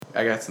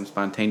I got some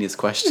spontaneous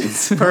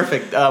questions.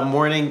 Perfect.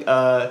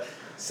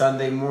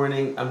 Sunday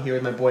morning. I'm here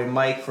with my boy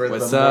Mike for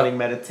What's the up? morning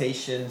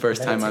meditation.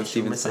 First time on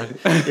Steven's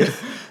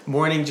podcast.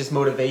 Morning, just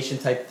motivation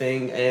type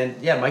thing. And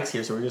yeah, Mike's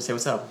here, so we're gonna say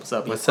what's up. What's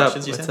up? What's up?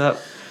 What's up?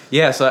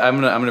 Yeah, so I'm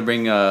gonna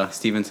bring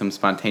Steven some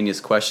spontaneous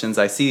questions.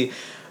 I see.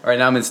 Right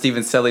now I'm in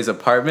Steven Selly's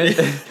apartment.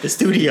 The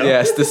studio.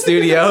 Yes, the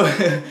studio.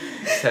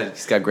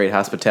 He's got great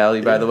hospitality,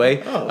 by the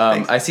way. Oh,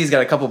 thanks. I see he's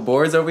got a couple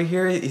boards over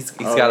here. He's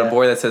got a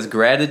board that says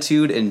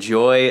gratitude,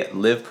 enjoy,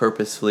 live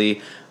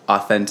purposefully,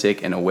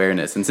 authentic, and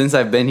awareness. And since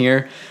I've been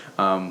here,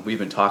 we've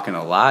been talking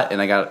a lot.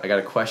 And I got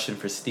a question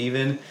for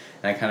Steven,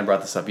 and I kind of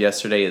brought this up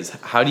yesterday. Is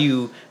how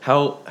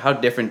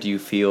different do you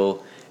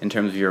feel in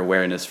terms of your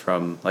awareness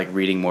from like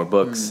reading more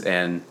books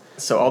and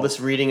So all this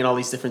reading and all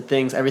these different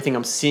things, everything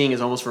I'm seeing is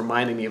almost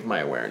reminding me of my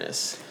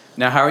awareness.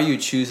 Now, how are you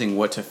choosing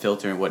what to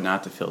filter and what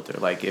not to filter?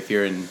 Like, if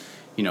you're in,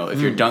 if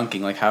you're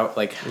dunking,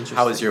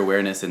 how is your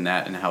awareness in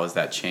that, and how has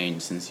that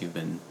changed since you've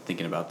been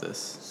thinking about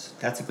this?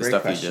 That's a The great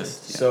stuff you question.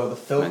 just, So the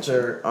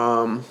filter,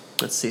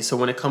 let's see. So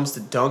when it comes to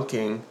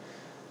dunking,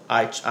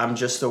 I'm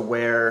just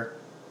aware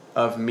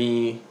of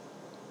me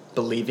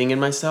believing in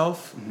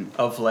myself,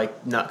 of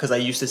like not, because I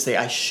used to say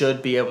I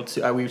should be able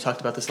to. We talked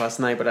about this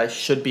last night, but I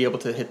should be able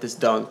to hit this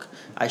dunk.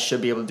 I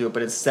should be able to do it.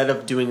 But instead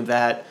of doing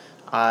that,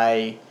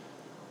 I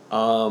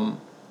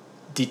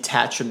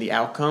detach from the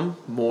outcome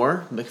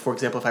more. Like, for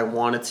example, if I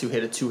wanted to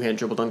hit a two-hand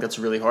dribble dunk that's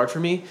really hard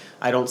for me,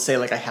 I don't say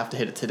like I have to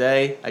hit it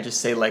today. I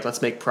just say like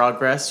let's make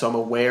progress. So I'm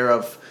aware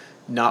of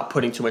not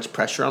putting too much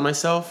pressure on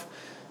myself,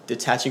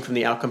 detaching from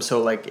the outcome.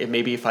 So like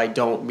maybe if I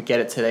don't get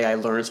it today, I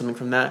learn something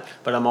from that.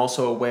 But I'm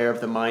also aware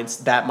of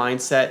that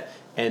mindset,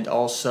 and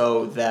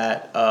also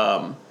that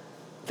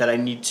that I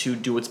need to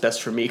do what's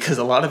best for me, because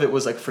a lot of it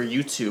was like for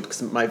YouTube,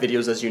 because my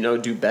videos, as you know,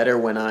 do better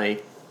when I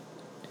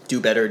do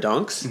better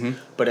dunks.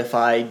 But if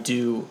I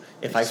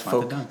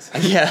focus,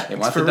 yeah, They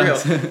it's want for the real.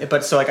 dunks.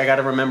 But so like I got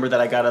to remember that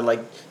I got to like,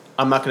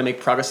 I'm not going to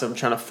make progress if I'm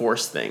trying to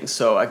force things.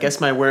 So I guess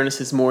my awareness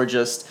is more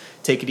just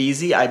take it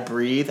easy. I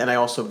breathe, and I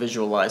also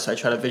visualize. So I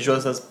try to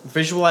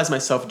visualize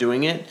myself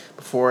doing it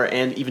before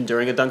and even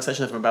during a dunk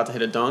session. If I'm about to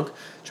hit a dunk,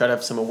 try to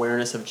have some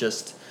awareness of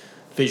just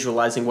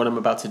visualizing what I'm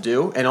about to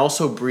do. And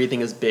also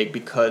breathing is big,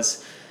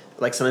 because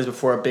like sometimes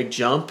before a big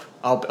jump,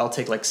 I'll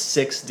take like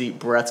 6 deep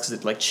breaths, because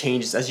it like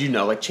changes, as you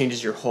know, like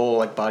changes your whole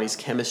like body's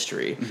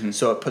chemistry.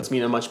 So it puts me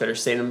in a much better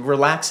state and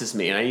relaxes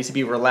me. And I need to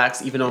be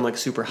relaxed even though I'm like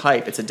super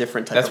hype. It's a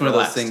different type That's of one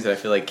relaxed. of those things that I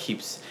feel like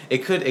keeps it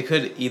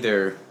could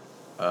either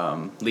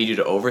lead you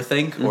to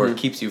overthink or it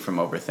keeps you from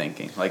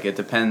overthinking. Like it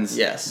depends.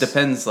 Yes.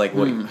 Depends like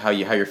how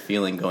you're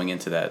feeling going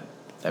into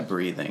that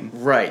breathing.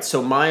 Right.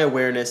 So my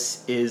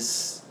awareness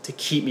is to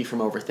keep me from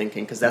overthinking,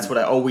 because that's what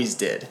I always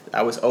did.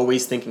 I was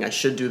always thinking I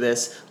should do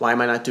this. Why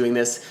am I not doing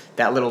this?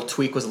 That little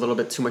tweak was a little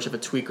bit too much of a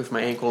tweak with my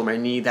ankle or my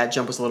knee. That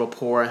jump was a little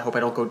poor. I hope I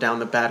don't go down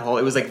the bad hole.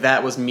 It was like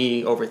that was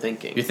me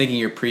overthinking. You're thinking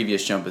your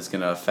previous jump is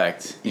going to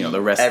affect,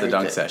 the rest of the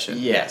dunk session.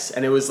 Yes,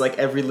 and it was like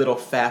every little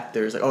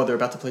factor. It's like, oh, they're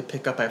about to play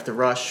pickup. I have to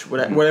rush.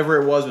 Whatever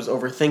it was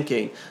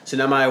overthinking. So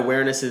now my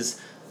awareness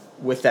is,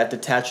 with that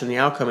detached from the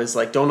outcome, is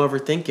like, don't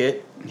overthink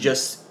it.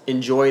 Just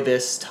enjoy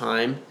this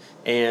time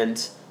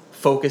and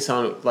focus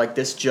on like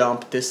this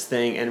jump, this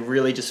thing, and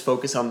really just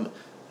focus on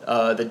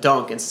the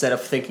dunk instead of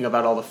thinking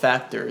about all the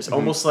factors.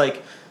 Almost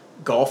like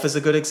golf is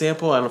a good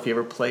example. I don't know if you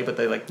ever play, but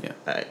they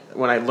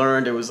when I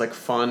learned, it was like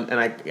fun, and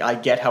I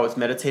get how it's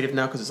meditative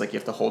now, because it's like you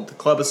have to hold the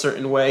club a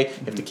certain way,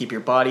 you have to keep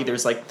your body.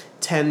 There's like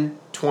 10,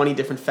 20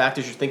 different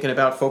factors you're thinking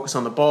about. Focus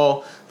on the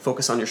ball,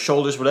 focus on your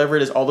shoulders, whatever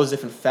it is. All those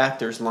different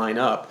factors line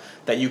up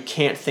that you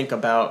can't think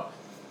about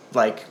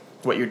like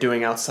what you're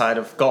doing outside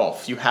of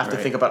golf. You have to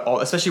think about all,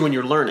 especially when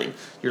you're learning.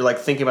 You're like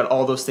thinking about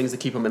all those things to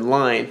keep them in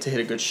line to hit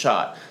a good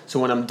shot. So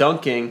when I'm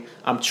dunking,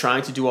 I'm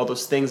trying to do all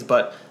those things,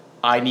 but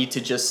I need to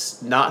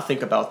just not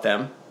think about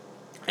them,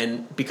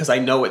 and because I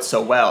know it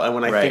so well. And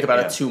when I think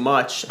about it too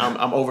much, I'm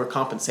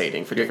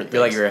overcompensating for different things.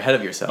 You're like you're ahead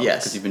of yourself.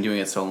 Yes. Because you've been doing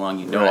it so long,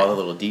 you know all the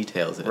little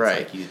details. And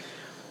Right.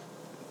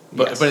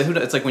 It's like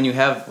But it's like when you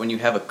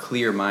have a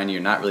clear mind, you're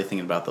not really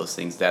thinking about those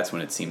things. That's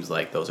when it seems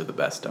like those are the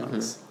best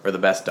dunks or the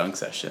best dunk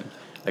session.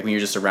 Like when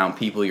you're just around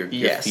people, you're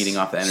feeding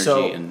off the energy.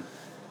 So, and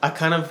I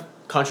kind of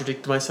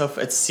contradicted myself.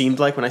 It seemed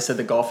like when I said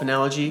the golf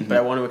analogy, but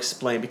I want to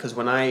explain, because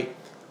when I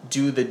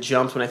do the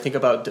jumps, when I think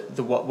about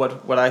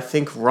what I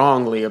think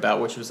wrongly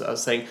about, which was I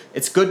was saying,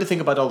 it's good to think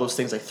about all those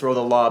things, like throw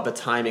the lob, the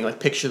timing, like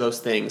picture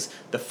those things,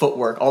 the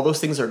footwork, all those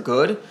things are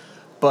good.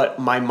 But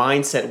my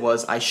mindset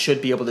was I should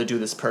be able to do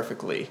this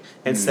perfectly,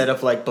 instead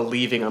of like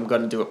believing I'm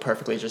going to do it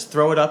perfectly. Just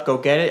throw it up, go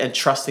get it, and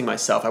trusting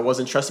myself. I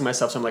wasn't trusting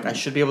myself, so I'm like, I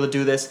should be able to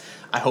do this.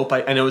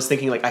 And I was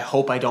thinking like, I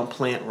hope I don't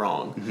plant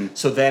wrong.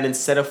 So then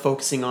instead of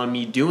focusing on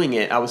me doing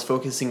it, I was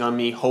focusing on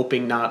me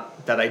hoping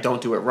not that I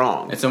don't do it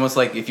wrong. it's almost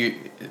like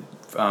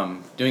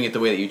doing it the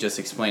way that you just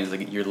explained is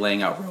like you're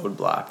laying out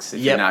roadblocks if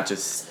Yep. you're not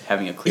just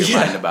having a clear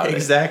mind about it.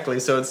 Exactly.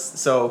 So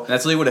And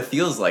that's really what it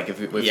feels like if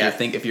you're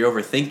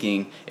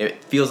overthinking.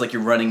 It feels like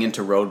you're running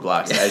into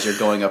roadblocks as you're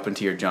going up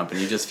into your jump, and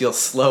you just feel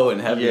slow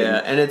and heavy.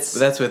 Yeah, and but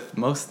that's with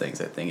most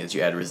things. I think is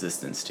you add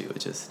resistance to it.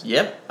 Just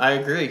Yep, I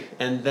agree.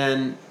 And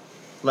then,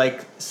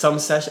 like some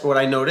session, what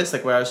I noticed,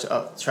 like where I was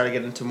trying to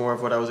get into more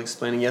of what I was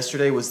explaining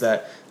yesterday, was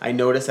that I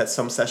noticed that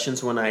some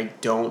sessions when I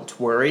don't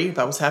worry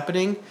about what's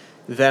happening,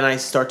 then I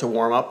start to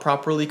warm up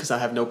properly because I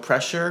have no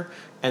pressure,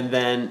 and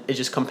then it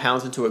just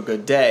compounds into a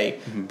good day.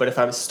 Mm-hmm. But if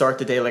I start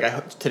the day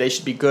like today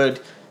should be good,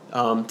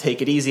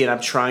 take it easy, and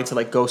I'm trying to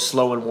like go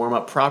slow and warm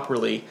up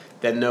properly,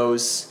 then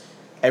those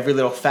every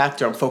little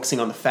factor I'm focusing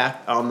on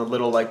the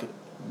little like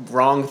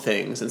wrong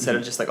things instead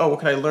of just like, oh, what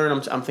can I learn?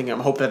 I'm thinking, I'm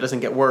hoping that doesn't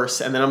get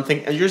worse, and then I'm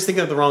thinking, and you're just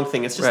thinking of the wrong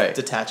thing. It's just Right.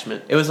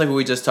 detachment. It was like what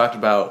we just talked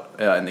about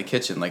in the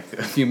kitchen like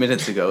a few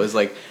minutes ago. It was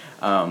like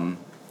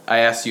I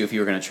asked you if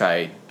you were going to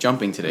try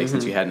jumping today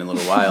since you hadn't in a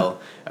little while,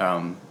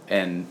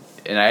 and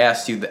I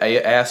asked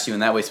you in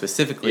that way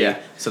specifically,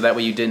 so that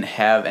way you didn't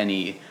have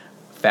any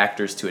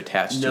factors to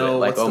attach to it,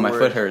 like my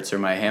foot hurts or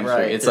my hamstring.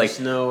 Right. It's there's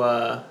like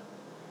no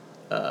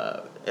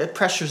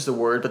pressure's the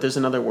word, but there's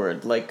another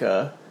word like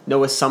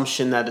no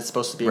assumption that it's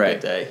supposed to be a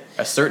Right. good day.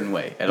 a certain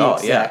way at all.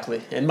 Yeah.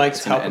 Exactly. And Mike's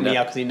It's gonna helping end me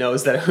up- out because he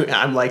knows that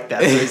I'm like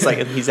that. So he's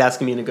like, he's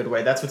asking me in a good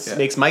way. That's what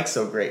makes Mike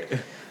so great.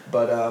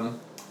 But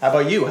how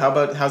about you?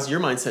 How's your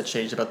mindset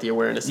changed about the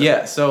awareness? Of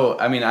Yeah, it? so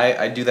I mean,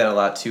 I do that a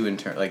lot too. In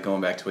turn, like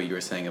going back to what you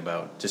were saying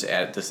about just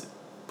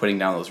putting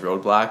down those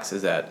roadblocks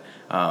is that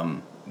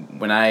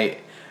when a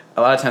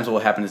lot of times what will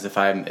happen is if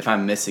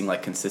I'm missing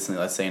like consistently,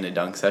 let's say in a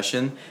dunk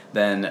session,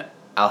 then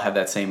I'll have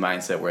that same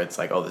mindset where it's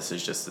like, oh, this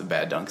is just a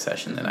bad dunk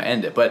session, then I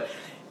end it. But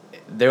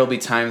there will be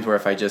times where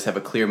if I just have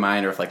a clear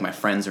mind, or if like my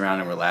friends around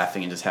and we're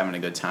laughing and just having a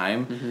good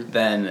time,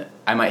 then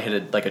I might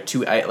hit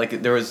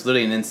there was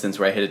literally an instance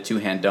where I hit a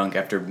 2-hand dunk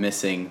after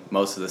missing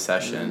most of the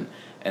session,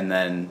 and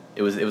then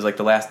it was like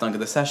the last dunk of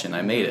the session.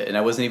 I made it, and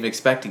I wasn't even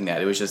expecting that.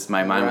 It was just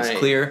my mind was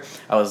clear.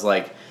 I was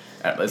like.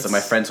 So my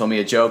friend told me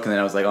a joke, and then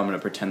I was like, "Oh, I'm gonna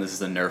pretend this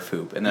is a Nerf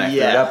hoop," and then I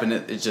threw it up, and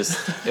it just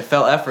it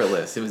felt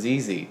effortless. It was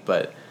easy,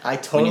 but I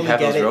totally when you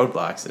have get those it.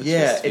 roadblocks, it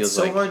just feels it's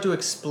so like hard to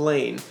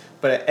explain.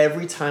 But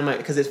every time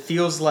because it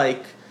feels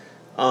like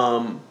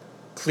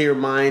clear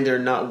mind or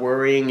not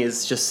worrying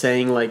is just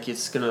saying like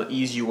it's gonna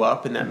ease you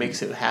up, and that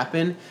makes it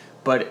happen.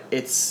 But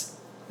it's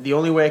the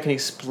only way I can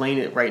explain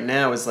it right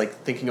now is like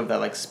thinking of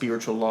that like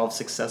spiritual law of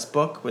success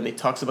book when they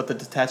talks about the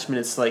detachment.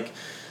 It's like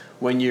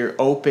when you're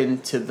open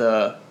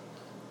to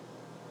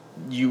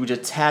you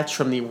detach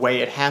from the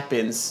way it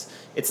happens.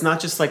 It's not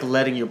just like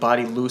letting your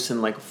body loose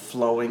and like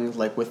flowing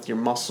like with your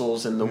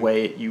muscles and the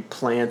way you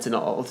plant and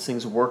all these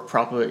things work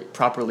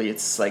properly.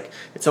 It's like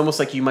it's almost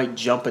like you might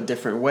jump a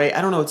different way.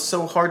 I don't know. It's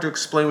so hard to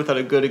explain without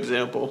a good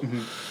example.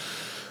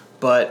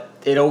 But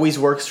it always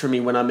works for me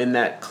when I'm in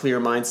that clear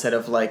mindset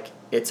of like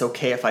it's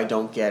okay if I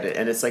don't get it.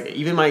 And it's like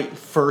even my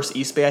first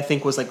East Bay I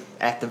think was like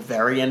at the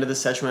very end of the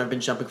session when I've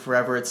been jumping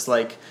forever. It's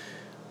like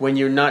when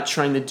you're not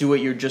trying to do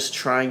it, you're just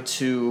trying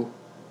to.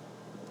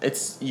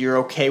 You're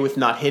okay with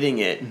not hitting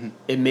it.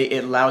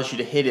 It allows you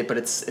to hit it, but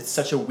it's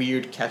such a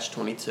weird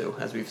catch-22,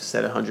 as we've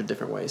said 100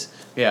 different ways.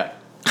 Yeah.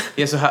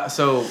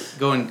 So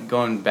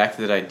going back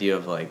to that idea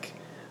of like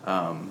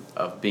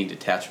of being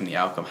detached from the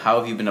outcome, how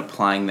have you been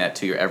applying that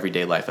to your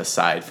everyday life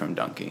aside from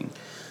dunking,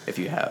 if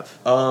you have?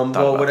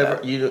 Well,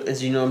 whatever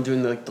as you know, I'm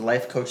doing the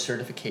life coach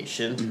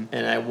certification,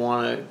 and I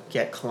want to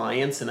get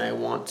clients, and I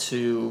want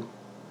to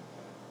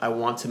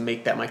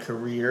make that my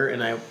career,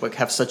 and I like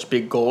have such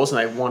big goals, and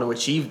I want to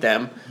achieve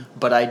them,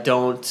 but I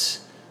don't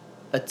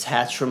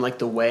attach from like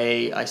the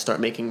way I start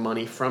making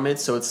money from it.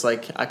 So it's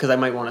like because I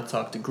might want to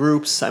talk to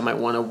groups, I might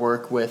want to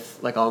work with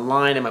like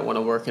online, I might want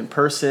to work in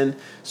person.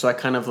 So I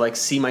kind of like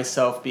see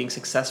myself being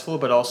successful,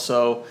 but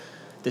also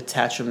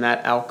detach from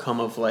that outcome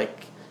of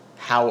like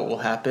how it will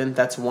happen.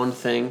 That's one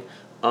thing.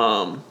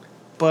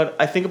 But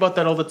I think about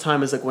that all the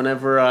time. Is like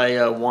whenever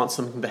I want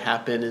something to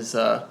happen,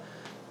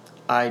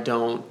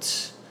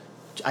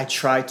 I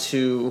try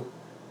to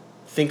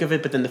think of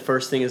it, but then the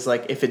first thing is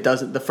like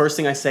the first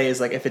thing I say is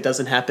like if it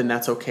doesn't happen,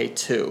 that's okay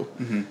too.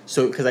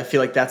 So because I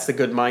feel like that's the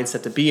good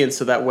mindset to be in,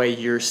 so that way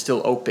you're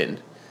still open.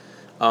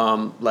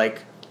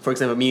 Like for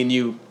example, me and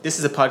you, this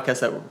is a podcast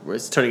that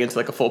was turning into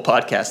like a full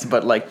podcast,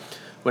 but like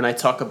when I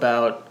talk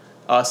about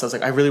us, I was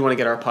like I really want to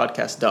get our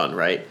podcast done,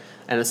 right?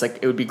 And it's like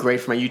it would be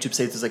great for my YouTube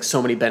site. There's like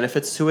so many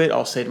benefits to it.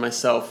 I'll say to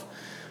myself,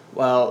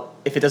 well,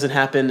 if it doesn't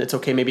happen, it's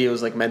okay. Maybe it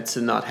was like meant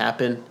to not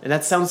happen. And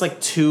that sounds like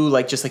too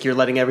like just like you're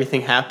letting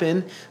everything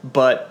happen,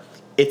 but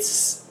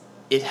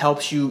it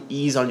helps you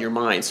ease on your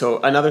mind. So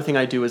another thing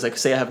I do is like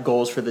say I have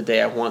goals for the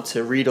day. I want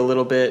to read a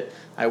little bit.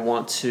 I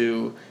want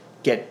to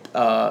get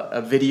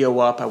a video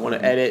up. I want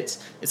to edit.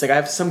 It's like I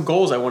have some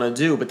goals I want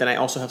to do, but then I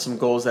also have some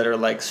goals that are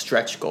like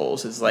stretch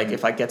goals. It's like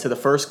if I get to the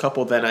first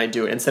couple, then I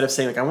do it. Instead of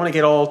saying like I want to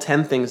get all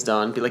 10 things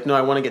done, be like, no,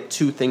 I want to get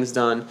 2 things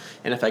done,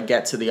 and if I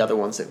get to the other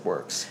ones, it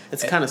works.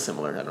 It's kind of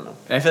similar. I don't know.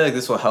 And I feel like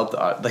this will help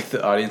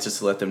the audience just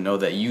to let them know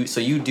that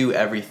you do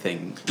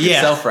everything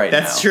yourself right now.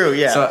 That's true.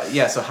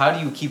 Yeah. So how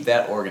do you keep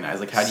that organized?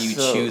 Like how do you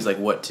choose like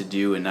what to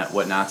do and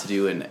what not to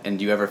do? And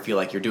do you ever feel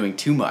like you're doing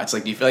too much?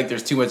 Like do you feel like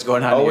there's too much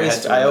going on in your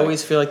head? I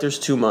always feel like there's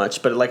too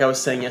much, but like I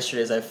was saying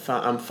yesterday, is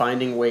I'm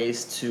finding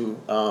ways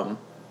to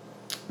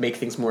make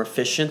things more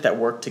efficient that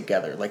work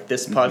together. Like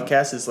this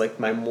podcast is like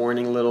my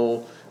morning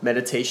little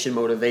meditation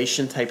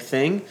motivation type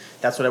thing.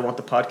 That's what I want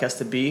the podcast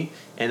to be,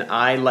 and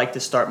I like to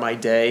start my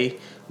day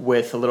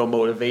with a little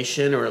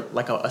motivation or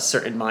like a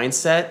certain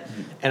mindset,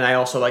 and I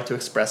also like to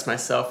express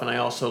myself, and I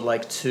also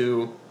like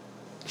to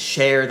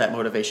share that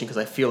motivation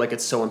because I feel like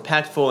it's so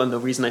impactful. And the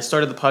reason I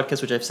started the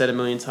podcast, which I've said a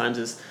million times,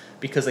 is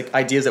because like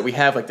ideas that we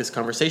have, like this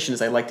conversation,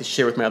 is I like to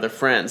share with my other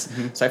friends.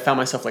 So I found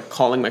myself like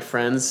calling my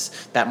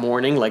friends that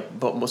morning,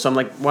 so I'm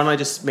like, why don't I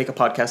just make a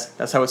podcast?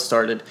 That's how it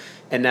started,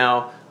 and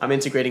now I'm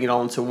integrating it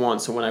all into one.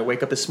 So when I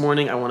wake up this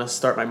morning, I want to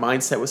start my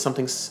mindset with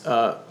something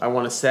I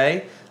want to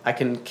say. I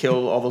can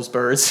kill all those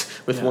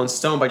birds with one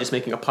stone by just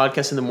making a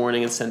podcast in the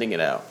morning and sending it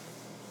out.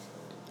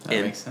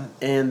 That makes sense.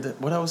 And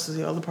what else is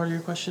the other part of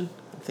your question?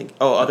 I think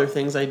other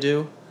things I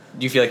do.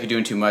 Do you feel like you're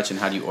doing too much, and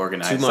how do you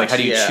organize? Too much, like how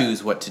do you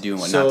choose what to do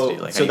and what not to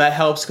do? Like so that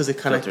helps because it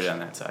kind of filter it on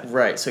that side.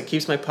 Right. So it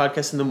keeps my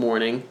podcast in the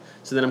morning.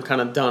 So then I'm kind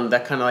of done.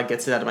 That kind of like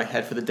gets it out of my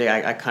head for the day.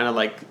 I kind of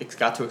like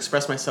got to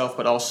express myself,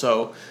 but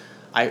also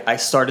I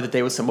started the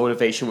day with some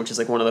motivation, which is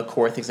like one of the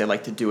core things I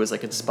like to do is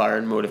like inspire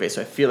and motivate.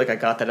 So I feel like I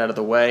got that out of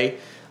the way.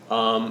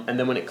 And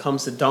then when it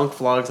comes to dunk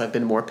vlogs, I've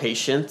been more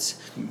patient.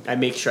 I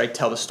make sure I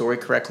tell the story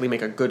correctly,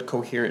 make a good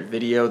coherent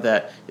video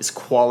that is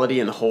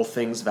quality and the whole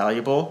thing's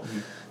valuable.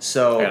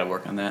 So I gotta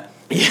work on that.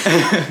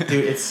 Yeah,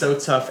 dude, it's so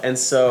tough. And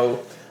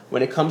so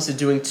when it comes to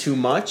doing too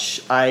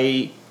much,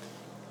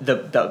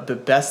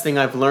 the best thing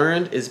I've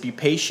learned is be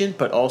patient,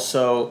 but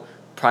also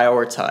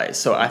prioritize.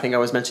 So I think I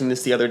was mentioning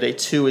this the other day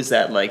too, is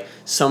that like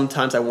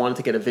sometimes I wanted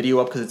to get a video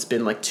up because it's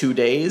been like 2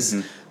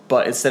 days.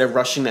 But instead of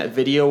rushing that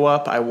video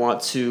up, I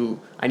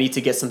need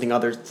to get something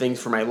other things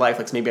for my life.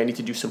 Like maybe I need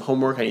to do some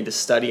homework, I need to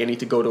study, I need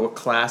to go to a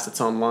class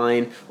that's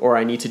online, or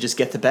I need to just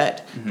get to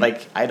bed.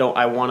 Like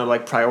I want to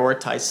like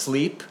prioritize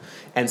sleep.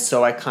 And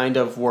so I kind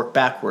of work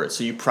backwards.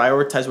 So you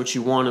prioritize what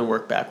you want and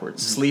work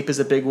backwards. Sleep is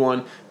a big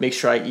one. Make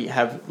sure I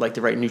have like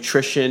the right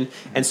nutrition.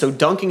 And so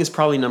dunking is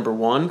probably number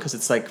one because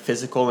it's like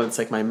physical and it's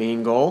like my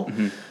main goal.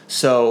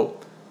 So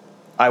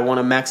I want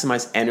to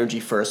maximize energy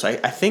first. So I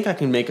think I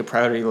can make a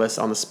priority list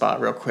on the spot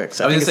real quick.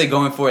 So I was gonna say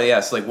going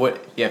forward, so like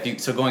what? Yeah,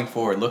 going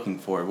forward, looking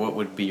forward, what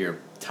would be your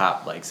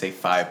top like say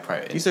 5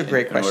 priorities? These are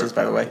great questions,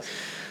 by the way.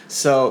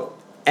 So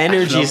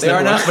energy is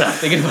number one. But I'm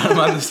thinking about them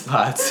on the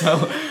spot.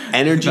 So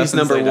energy is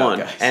number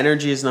one.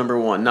 Energy is number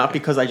one. Not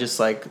because I just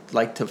like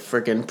to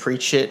friggin'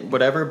 preach it,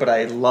 whatever, but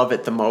I love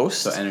it the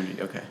most. So energy,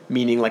 okay.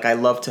 Meaning like I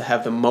love to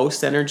have the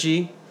most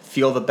energy,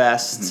 feel the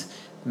best.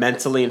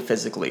 Mentally and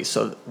physically.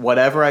 So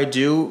whatever I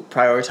do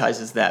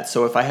prioritizes that.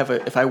 So if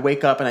I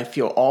wake up and I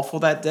feel awful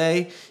that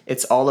day,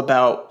 it's all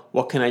about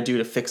what can I do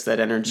to fix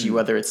that energy,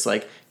 whether it's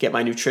like get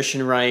my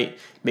nutrition right,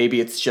 maybe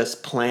it's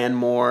just plan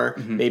more,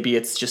 maybe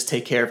it's just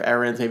take care of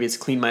errands, maybe it's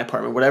clean my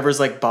apartment, whatever's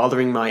like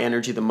bothering my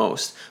energy the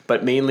most.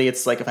 But mainly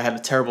it's like if I had a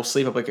terrible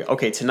sleep, I'm like,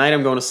 okay, tonight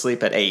I'm going to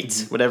sleep at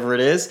 8, whatever it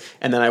is,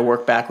 and then I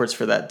work backwards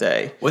for that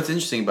day. What's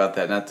interesting about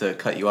that, not to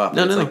cut you off,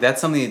 no. Like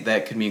that's something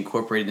that can be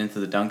incorporated into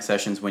the dunk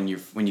sessions when you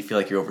feel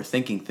like you're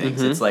overthinking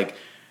things. It's like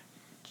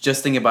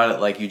just think about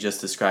it like you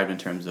just described in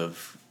terms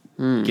of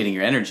getting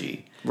your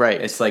energy.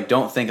 Right. It's like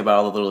don't think about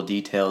all the little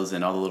details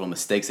and all the little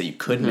mistakes that you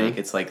could make.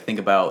 It's like think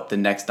about the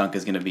next dunk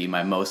is going to be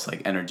my most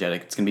like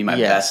energetic. It's going to be my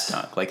best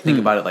dunk. Like think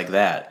about it like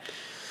that.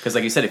 Because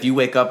like you said, if you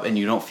wake up and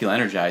you don't feel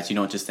energized, you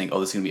don't just think,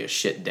 oh, this is going to be a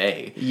shit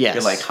day. Yes.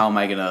 You're like, how am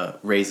I going to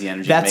raise the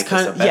energy to make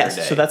this a better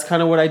day? So that's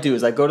kind of what I do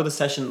is I go to the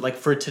session, like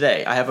for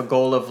today, I have a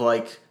goal of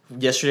like,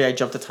 yesterday I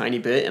jumped a tiny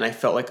bit and I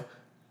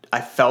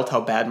felt how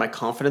bad my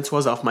confidence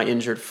was off my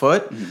injured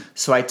foot.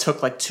 So I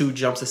took like 2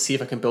 jumps to see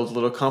if I can build a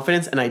little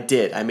confidence, and I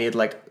did. I made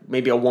like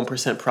maybe a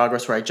 1%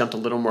 progress where I jumped a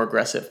little more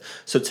aggressive.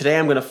 So today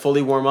I'm going to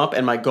fully warm up,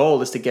 and my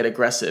goal is to get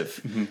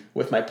aggressive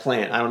with my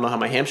plant. I don't know how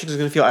my hamstrings are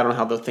going to feel. I don't know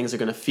how the things are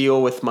going to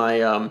feel with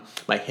my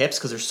my hips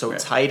because they're so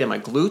tight, and my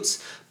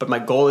glutes. But my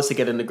goal is to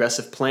get an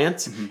aggressive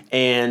plant,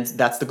 and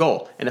that's the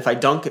goal. And if I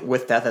dunk it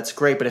with that, that's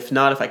great. But if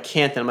not, if I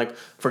can't, then I'm like,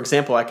 for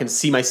example, I can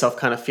see myself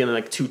kind of feeling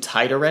like too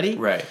tight already.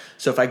 Right.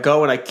 So if I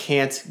go and if I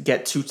can't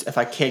get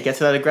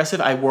to that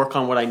aggressive, I work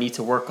on what I need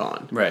to work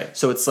on. Right.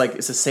 So it's like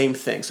it's the same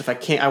thing. So if I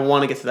can't, I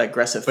want to get to that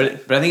aggressive thing.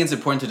 But I think it's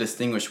important to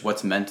distinguish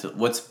what's mental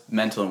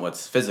and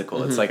what's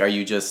physical. It's like, are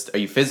you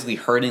physically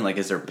hurting? Like,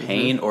 is there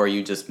pain, or are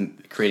you just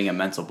creating a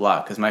mental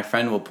block? Because my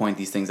friend will point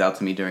these things out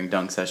to me during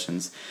dunk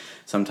sessions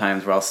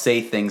sometimes, where I'll say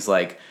things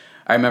like,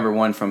 I remember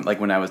one from like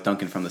when I was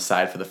dunking from the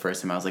side for the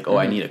first time. I was like, "Oh,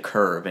 I need a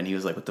curve," and he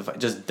was like, "What the fuck?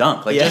 Just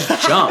dunk, like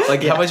just jump.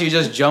 Like how about you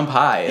just jump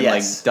high and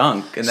like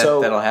dunk, and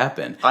that'll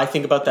happen." I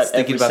think about that.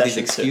 Thinking about these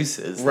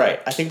excuses,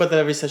 right? I think about that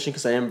every session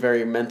because I am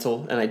very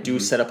mental, and I do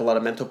set up a lot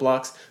of mental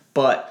blocks.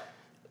 But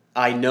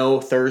I know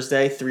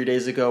Thursday, 3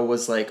 days ago,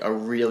 was like a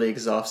really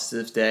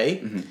exhaustive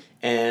day,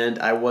 and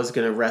I was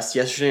gonna rest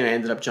yesterday, and I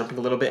ended up jumping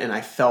a little bit, and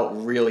I felt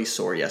really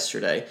sore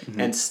yesterday,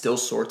 and still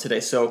sore today.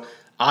 So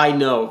I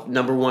know,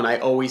 number one, I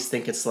always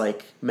think it's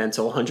like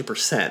mental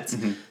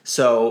 100%.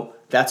 So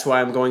that's why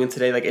I'm going in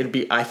today. Like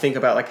I think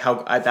about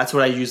like that's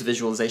what I use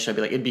visualization. I'd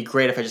be like, it'd be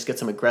great if I just get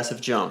some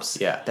aggressive jumps.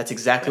 Yeah. That's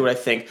exactly what I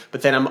think.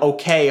 But then I'm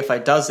okay if I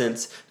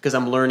doesn't because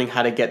I'm learning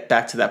how to get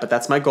back to that. But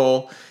that's my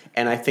goal.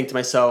 And I think to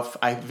myself,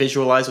 I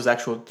visualize those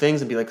actual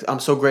things and be like, I'm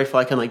so grateful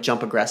I can like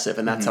jump aggressive.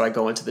 And that's how I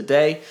go into the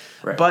day.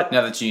 Right. But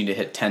now that you need to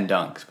hit 10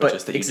 dunks, but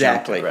just that you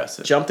jumped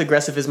aggressive. Jumped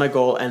aggressive is my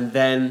goal. And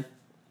then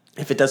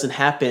if it doesn't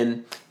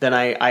happen, then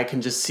I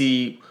can just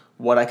see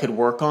what I could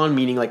work on,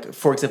 meaning like,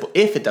 for example,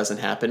 if it doesn't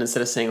happen,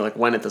 instead of saying like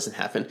when it doesn't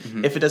happen,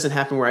 if it doesn't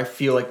happen where I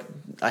feel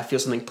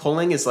something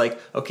pulling is like,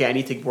 okay, I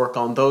need to work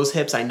on those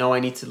hips. I know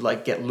I need to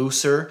like get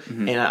looser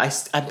and I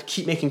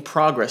keep making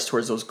progress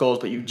towards those goals,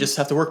 but you just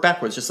have to work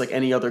backwards, just like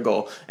any other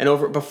goal.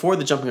 And before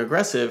the jumping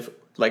aggressive,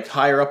 like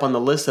higher up on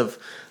the list of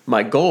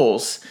my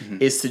goals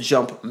is to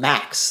jump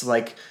max,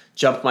 like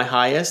jump my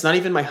highest, not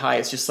even my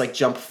highest, just like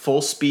jump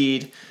full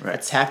speed,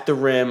 attack the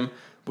rim,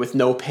 with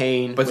no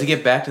pain. But to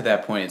get back to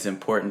that point, it's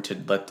important to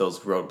let those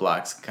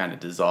roadblocks kind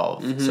of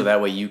dissolve, so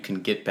that way you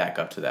can get back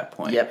up to that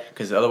point. Yep.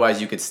 Because otherwise,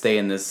 you could stay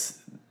in this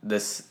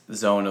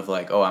zone of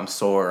like, oh, I'm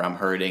sore, I'm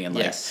hurting, and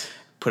like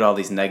put all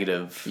these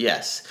negative.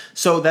 Yes.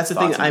 So that's the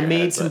thing. I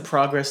made some head,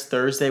 progress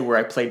Thursday where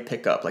I played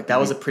pickup. Like that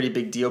was a pretty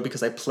big deal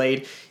because I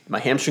played. My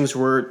hamstrings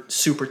were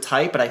super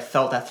tight, but I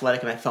felt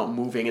athletic and I felt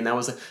moving, and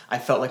I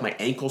felt like my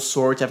ankles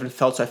sore, which I haven't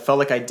felt. So I felt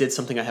like I did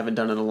something I haven't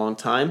done in a long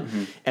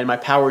time, and my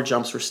power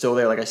jumps were still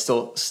there. Like I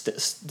still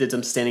did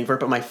some standing vert,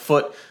 but my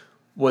foot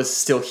was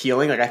still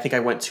healing. Like I think I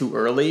went too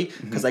early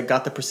because I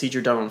got the procedure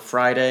done on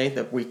Friday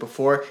the week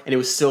before, and it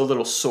was still a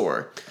little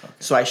sore. Okay.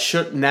 So I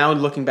should now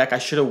looking back, I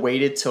should have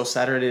waited till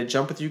Saturday to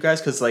jump with you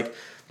guys because like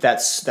that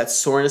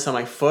soreness on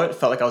my foot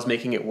felt like I was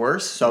making it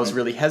worse. So I was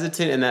really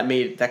hesitant, and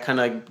that kind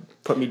of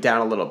put me down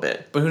a little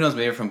bit. But who knows?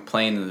 Maybe from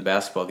playing in the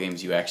basketball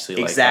games, you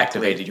actually like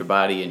activated your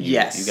body and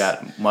you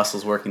got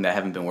muscles working that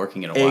haven't been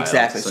working in a while.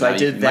 Exactly. So I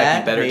did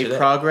that, made today.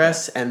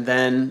 Progress, and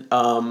then,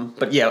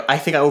 but yeah, I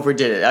think I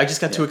overdid it. I just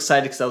got too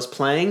excited because I was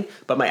playing,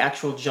 but my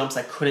actual jumps,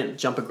 I couldn't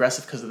jump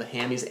aggressive because of the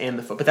hammies and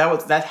the foot. But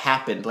that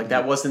happened. Like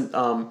that wasn't.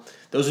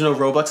 Those are no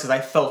roadblocks because I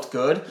felt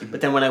good.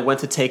 But then when I went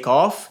to take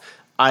off,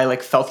 I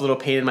like felt a little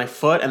pain in my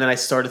foot, and then I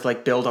started to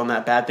like build on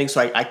that bad thing. So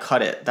I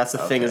cut it. That's the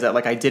thing is that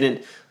like I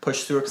didn't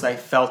push through because I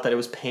felt that it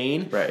was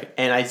pain, right?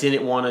 And I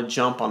didn't want to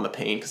jump on the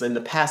pain because in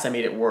the past I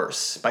made it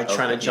worse by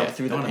trying to jump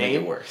through the pain. Make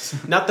it worse.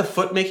 Not the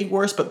foot making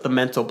worse, but the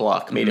mental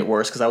block made it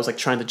worse because I was like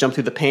trying to jump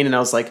through the pain, and I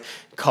was like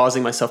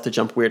causing myself to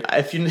jump weird.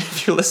 If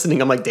you're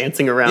listening, I'm like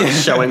dancing around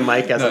showing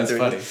Mike as I'm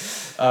doing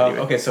it. Anyway.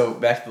 Okay, so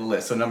back to the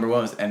list. So number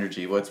one was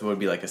energy. What would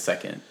be like a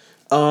second?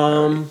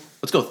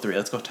 Let's go 3.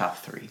 Let's go top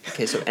 3.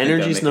 Okay, so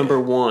energy's number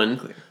 1.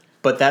 Clear.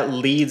 But that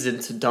leads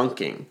into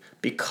dunking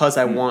because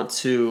I want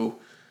to.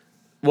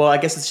 Well, I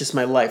guess it's just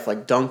my life.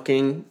 Like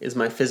dunking is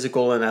my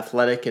physical and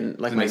athletic and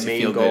like my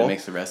main goal. Good. It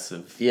makes the rest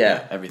of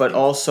everything. But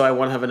also I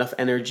want to have enough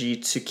energy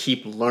to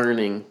keep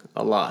learning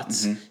a lot.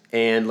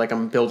 And like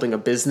I'm building a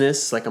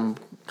business. Like I'm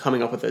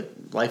coming up with a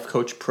life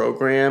coach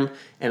program,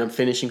 and I'm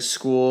finishing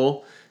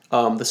school.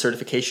 The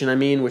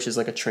certification, which is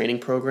like a training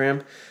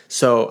program.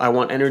 So I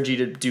want energy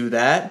to do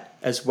that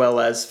as well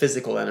as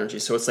physical energy.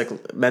 So it's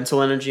like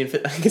mental energy and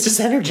I think it's just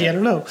energy. I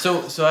don't know.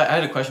 So I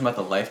had a question about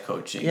the life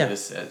coaching. Yeah.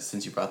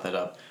 Since you brought that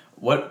up,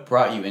 what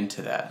brought you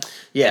into that?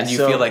 Yeah. And do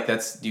you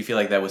feel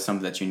like that was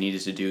something that you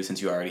needed to do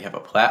since you already have a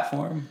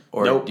platform,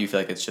 or do you feel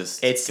like it's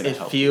just it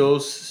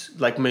feels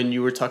like when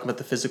you were talking about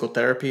the physical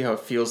therapy, how it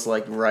feels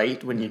like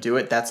right when you do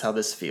it. That's how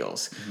this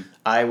feels.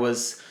 I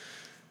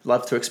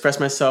love to express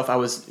myself. I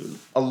was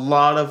a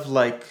lot of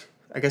like,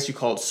 I guess you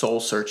call it soul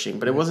searching,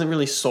 but it wasn't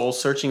really soul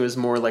searching. It was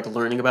more like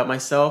learning about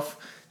myself,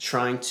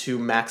 trying to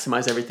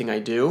maximize everything I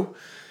do.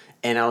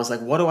 And I was like,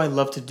 what do I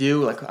love to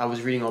do? Like I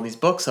was reading all these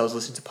books. I was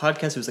listening to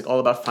podcasts. It was like all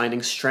about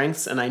finding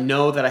strengths. And I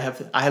know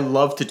that I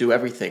love to do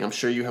everything. I'm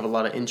sure you have a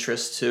lot of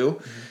interests too.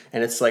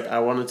 And it's like, I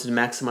wanted to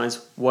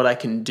maximize what I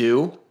can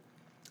do.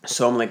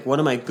 So I'm like, what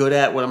am I good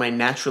at? What am I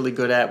naturally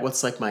good at?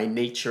 What's like my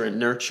nature and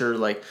nurture?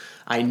 Like,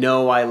 I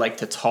know I like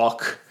to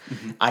talk.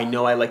 I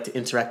know I like to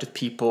interact with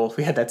people.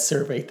 We had that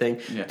survey thing.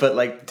 Yeah. But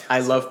like, I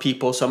love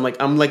people. So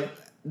I'm like,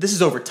 this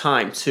is over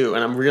time too.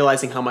 And I'm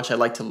realizing how much I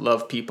like to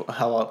love people,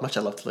 how much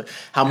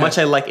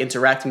I like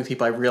interacting with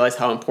people. I realized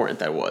how important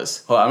that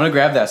was. Well, I'm going to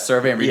grab that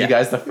survey and read you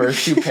guys the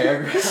first 2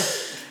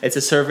 paragraphs. It's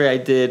a survey I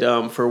did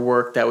for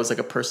work that was like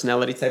a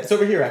personality type. It's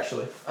over here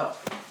actually. Oh,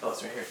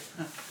 it's right here.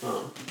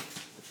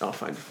 I'll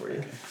find it for you.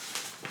 Okay.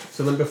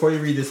 So then before you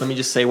read this, let me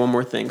just say one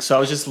more thing. So I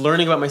was just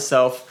learning about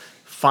myself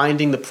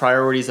finding the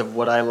priorities of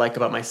what I like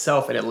about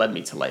myself, and it led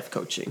me to life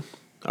coaching.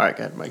 All right,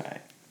 go ahead, Mike. All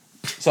right.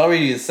 So I'll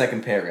read you the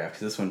second paragraph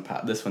because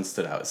this one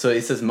stood out. So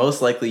it says,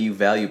 most likely you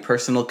value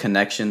personal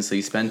connections, so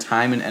you spend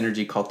time and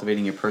energy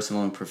cultivating your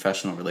personal and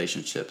professional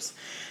relationships.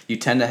 You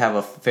tend to have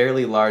a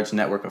fairly large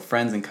network of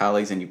friends and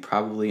colleagues, and you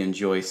probably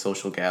enjoy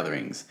social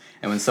gatherings.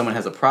 And when someone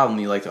has a problem,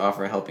 you like to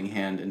offer a helping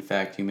hand. In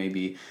fact, you may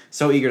be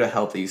so eager to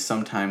help that you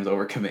sometimes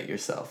overcommit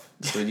yourself.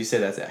 So would you say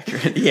that's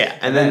accurate? Yeah.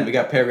 And then we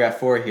got paragraph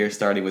 4 here,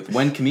 starting with,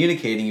 when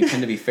communicating, you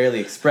tend to be fairly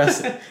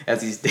expressive,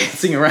 as he's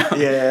dancing around.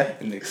 Yeah.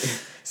 In the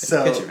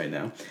kitchen right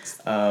now.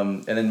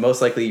 And then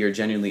most likely you're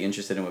genuinely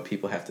interested in what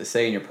people have to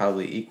say, and you're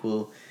probably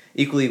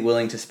equally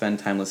willing to spend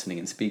time listening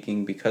and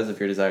speaking. Because of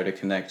your desire to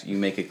connect, you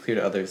make it clear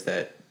to others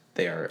that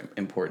they are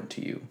important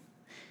to you.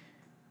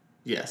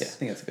 Yes. Yeah, I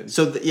think that's good.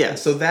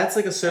 So that's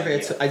like a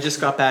survey I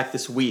just got back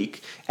this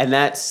week, and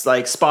that's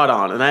like spot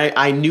on. And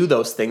I knew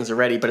those things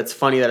already, but it's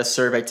funny that a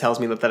survey tells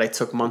me that I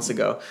took months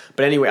ago.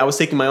 But anyway, I was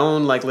taking my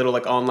own like little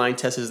like online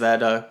test. Is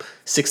that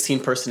 16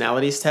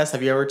 personalities test?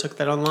 Have you ever took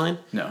that online?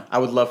 No. I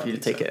would love for you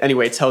to take it.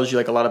 Anyway, it tells you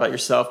like a lot about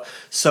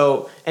yourself.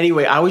 So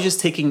anyway, I was just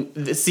taking,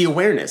 it's the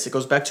awareness. It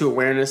goes back to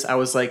awareness. I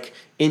was like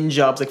in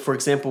jobs, like for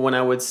example, when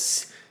I would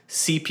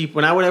see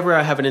people, whenever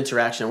I have an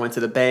interaction, I went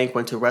to the bank,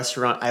 went to a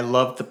restaurant, I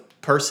loved the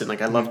person,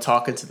 like I love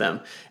talking to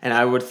them, and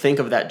I would think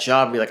of that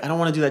job and be like, I don't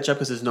want to do that job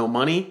because there's no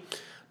money,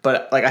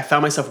 but like I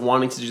found myself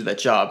wanting to do that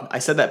job. I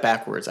said that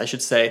backwards. I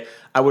should say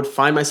I would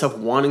find myself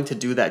wanting to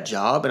do that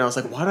job, and I was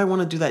like, why do I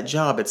want to do that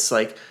job? It's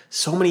like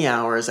so many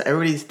hours.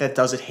 Everybody that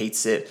does it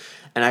hates it,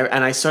 and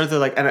I started to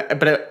like,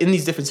 but in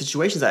these different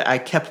situations, I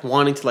kept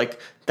wanting to like,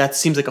 that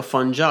seems like a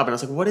fun job, and I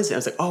was like, what is it? I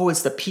was like, oh,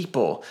 it's the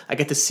people. I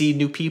get to see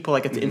new people. I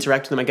get to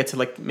interact with them. I get to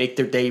like make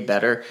their day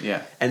better.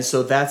 Yeah. And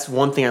so that's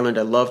one thing I learned.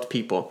 I loved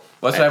people.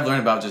 Well, that's what I've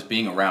learned about just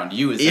being around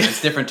you is that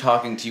it's different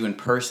talking to you in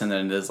person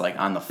than it is like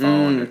on the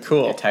phone or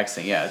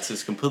texting. Yeah, it's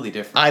just completely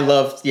different. I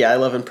love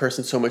in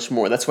person so much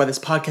more. That's why this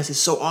podcast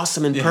is so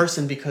awesome in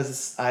person,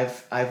 because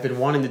I've been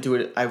wanting to do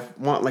it. I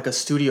want like a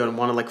studio and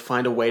want to like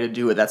find a way to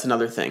do it. That's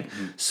another thing.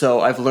 Mm-hmm. So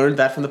I've learned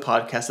that from the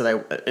podcast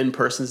that in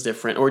person is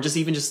different, or just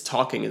even just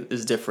talking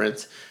is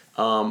different.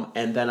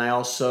 And then I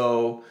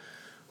also,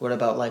 what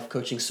about life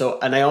coaching? So,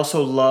 and I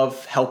also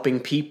love helping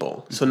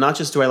people. So not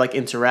just do I like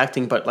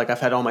interacting, but like I've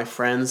had all my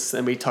friends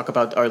and we talk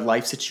about our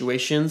life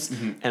situations,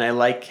 and I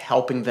like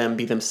helping them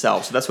be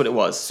themselves. So that's what it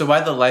was. So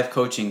why the life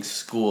coaching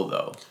school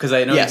though? Because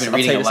I know you've been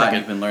reading a lot,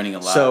 you've been learning a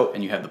lot,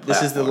 and you have the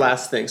platform. This is the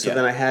last thing. So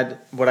then I had,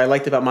 what I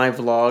liked about my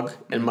vlog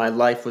and my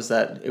life was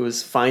that it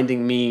was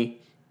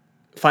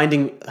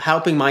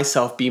helping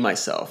myself be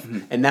myself.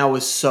 And that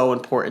was so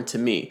important to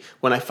me.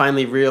 When I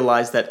finally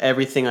realized that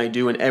everything I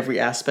do in every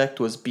aspect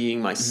was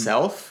being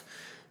myself,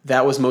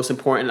 that was most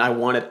important. I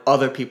wanted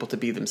other people to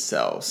be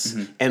themselves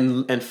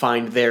and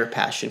find their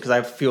passion. Because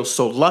I feel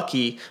so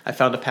lucky. I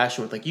found a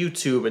passion with like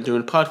YouTube and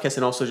doing podcasts,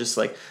 and also just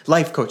like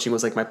life coaching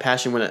was like my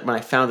passion. When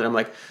I found it, I'm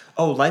like,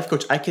 oh, life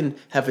coach, I can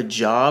have a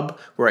job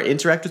where I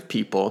interact with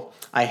people.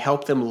 I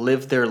help them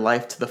live their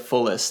life to the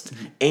fullest.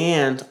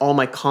 And all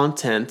my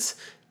content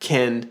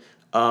can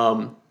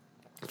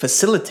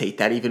facilitate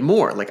that even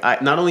more. Like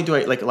not only do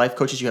I like life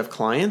coaches, you have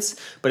clients,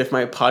 but if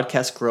my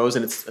podcast grows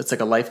and it's like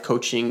a life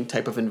coaching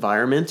type of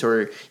environment,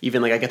 or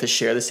even like I get to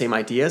share the same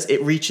ideas,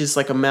 it reaches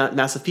like a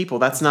mass of people.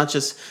 That's not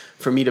just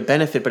for me to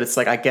benefit, but it's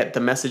like I get the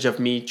message of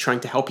me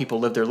trying to help people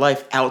live their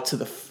life out to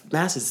the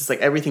masses. It's like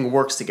everything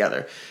works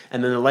together.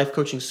 And then the life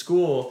coaching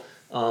school,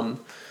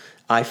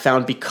 I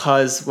found,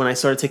 because when I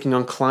started taking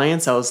on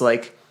clients, I was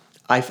like,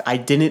 I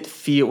didn't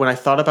feel, when I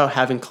thought about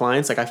having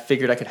clients, like I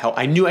figured I could help.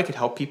 I knew I could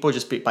help people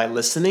just by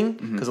listening,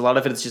 because a lot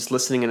of it is just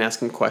listening and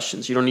asking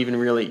questions. You don't even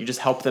really, you just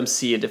help them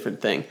see a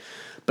different thing.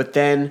 But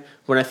then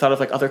when I thought of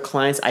like other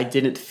clients, I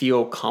didn't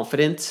feel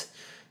confident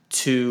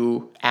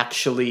to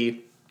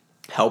actually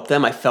help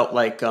them. I felt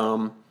like,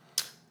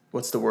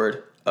 what's the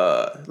word?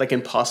 Like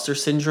imposter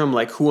syndrome.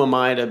 Like, who am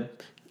I to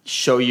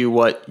show you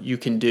what you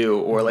can do,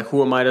 or like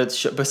who am I to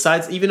show,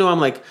 besides, even though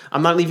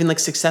I'm not even like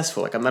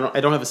successful, like I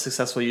don't have a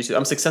successful YouTube,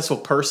 I'm a successful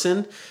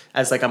person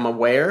as like I'm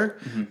aware,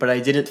 but I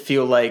didn't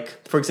feel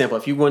like, for example,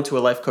 if you went to a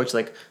life coach,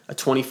 like a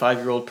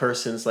 25-year-old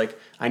person's like,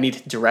 I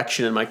need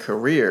direction in my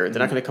career, they're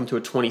not going to come to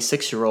a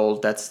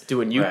 26-year-old that's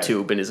doing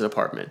YouTube in his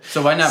apartment.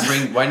 So why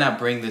not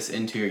bring this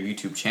into your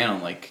YouTube channel,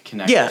 like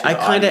connect? Yeah, I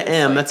kind of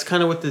am. Like, that's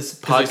kind of what this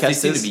podcast is. They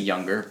seem to be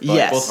younger,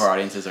 but both of our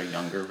audiences are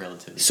younger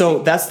relatively.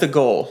 So that's the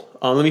goal.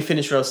 Let me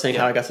finish what I was saying,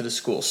 how I got to the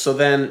school. So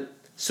then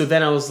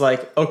I was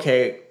like,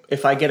 okay,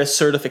 if I get a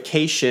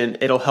certification,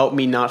 it'll help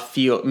me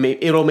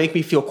it'll make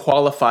me feel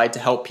qualified to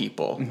help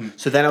people.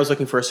 So then I was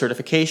looking for a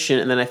certification,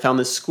 and then I found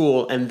this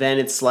school, and then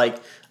it's like,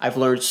 I've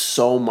learned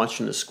so much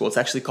from this school. It's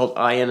actually called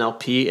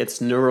INLP. It's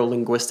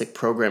Neuro-Linguistic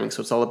Programming.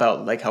 So it's all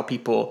about like how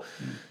people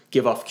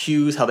give off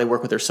cues, how they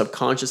work with their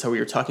subconscious, how we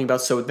were talking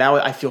about. So now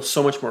I feel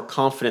so much more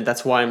confident.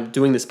 That's why I'm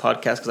doing this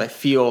podcast, because I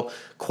feel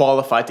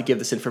qualified to give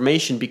this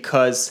information,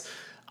 because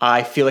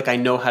I feel like I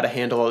know how to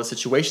handle all the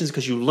situations,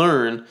 because you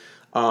learn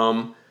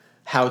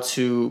how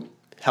to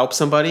help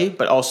somebody,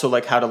 but also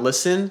like how to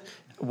listen,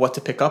 what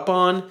to pick up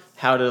on,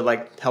 how to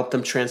like help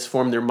them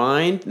transform their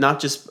mind, not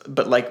just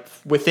but like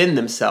within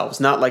themselves,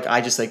 not like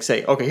I just like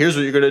say, okay, here's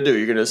what you're gonna do.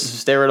 You're gonna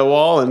stare at a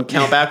wall and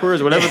count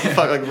backwards, whatever the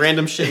fuck, like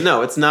random shit.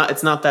 No, it's not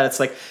that. It's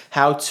like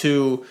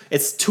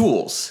it's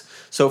tools.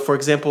 So for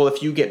example,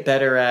 if you get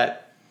better at,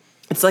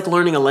 it's like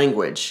learning a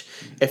language.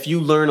 If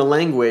you learn a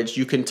language,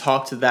 you can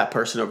talk to that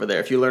person over there.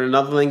 If you learn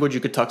another language, you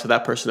could talk to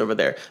that person over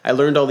there. I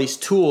learned all these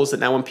tools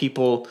that now when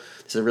people,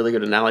 this is a really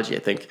good analogy, I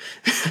think.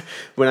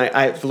 When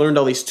I've learned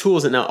all these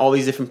tools and now all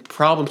these different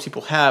problems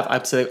people have,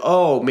 I'd say,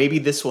 oh, maybe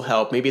this will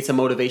help. Maybe it's a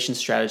motivation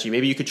strategy.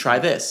 Maybe you could try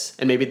this.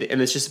 And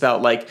and it's just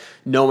about like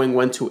knowing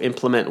when to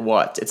implement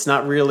what. It's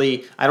not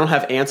really, I don't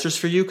have answers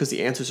for you because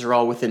the answers are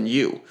all within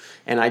you.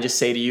 And I just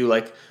say to you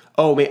like,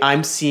 oh,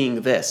 I'm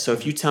seeing this. So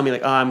if you tell me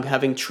like, oh, I'm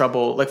having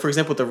trouble, like for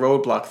example, with the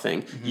roadblock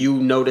thing, you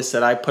notice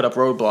that I put up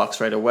roadblocks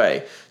right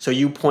away. So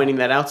you pointing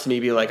that out to me,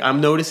 be like,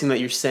 I'm noticing that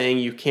you're saying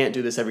you can't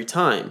do this every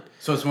time.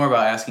 So it's more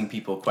about asking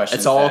people questions.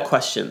 It's all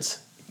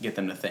questions. Get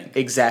them to think.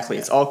 Exactly.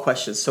 Yeah. It's all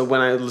questions. So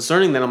when I was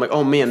learning that, I'm like,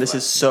 oh man, this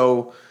is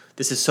so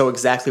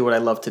exactly what I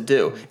love to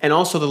do. And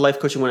also the life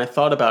coaching, when I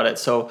thought about it.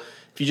 So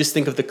if you just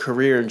think of the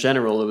career in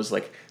general, it was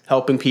like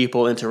helping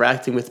people,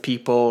 interacting with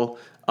people,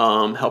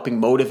 helping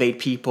motivate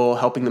people,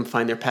 helping them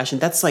find their passion.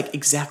 That's like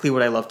exactly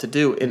what I love to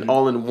do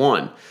all in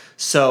one.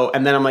 So,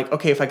 and then I'm like,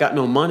 okay, if I got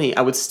no money,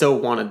 I would still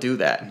want to do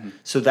that.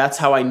 So that's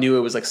how I knew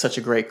it was like such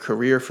a great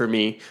career for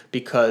me,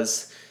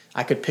 because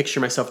I could picture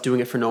myself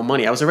doing it for no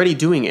money. I was already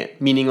doing it,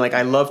 meaning like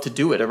I love to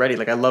do it already.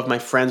 Like I love my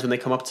friends when they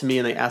come up to me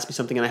and they ask me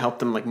something and I help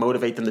them like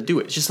motivate them to do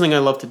it. It's just something I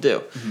love to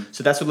do.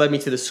 So that's what led me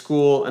to the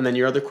school. And then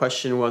your other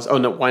question was, oh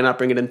no, why not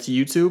bring it into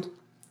YouTube?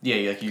 Yeah,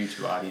 you like a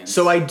YouTube audience.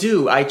 So I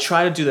do. I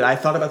try to do that. I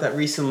thought about that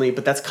recently,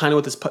 but that's kind of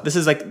what this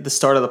is like the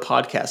start of the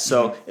podcast.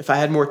 So if I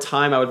had more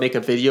time, I would make a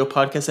video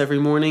podcast every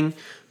morning,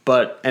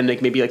 and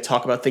like maybe like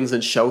talk about things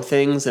and show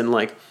things and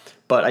like,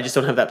 but I just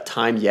don't have that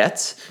time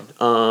yet.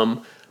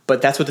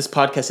 But that's what this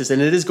podcast is,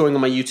 and it is going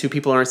on my YouTube.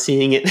 People aren't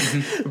seeing it,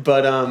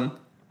 but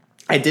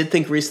I did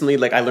think recently,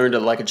 like I learned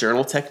a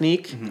journal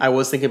technique. I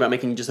was thinking about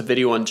making just a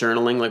video on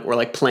journaling, like or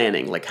like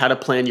planning, like how to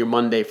plan your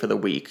Monday for the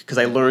week, because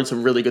I learned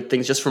some really good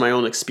things just from my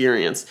own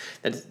experience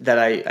that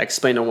I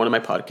explained on one of my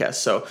podcasts.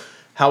 So,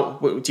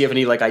 do you have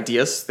any like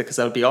ideas? Because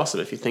that would be awesome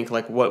if you think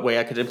like what way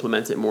I could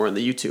implement it more in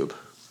the YouTube.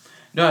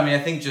 No, I mean, I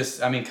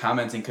think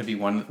commenting could be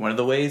one of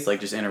the ways, like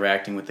just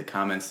interacting with the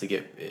comments to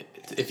get,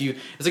 it's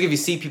like if you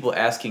see people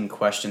asking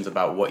questions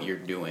about what you're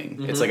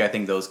doing, it's like I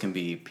think those can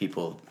be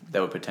people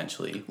that would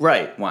potentially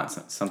want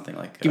something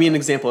like. Give me an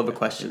example of a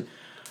question.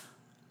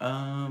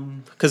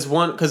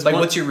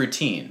 What's your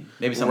routine?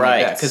 Maybe something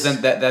like that. Because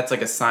then that's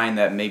like a sign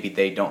that maybe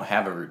they don't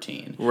have a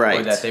routine,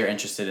 or that they're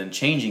interested in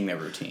changing their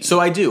routine. So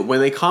I do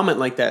when they comment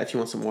like that. If you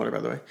want some water, by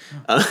the way.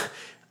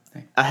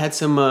 I had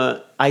some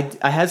I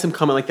had some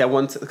comment like that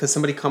once because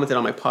somebody commented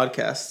on my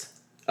podcast,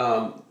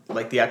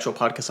 like the actual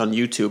podcast on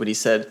YouTube, and he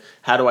said,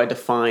 "How do I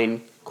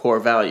define core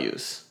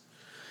values?"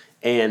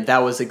 And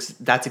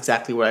that's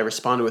exactly what I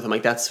responded with. I'm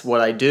like, "That's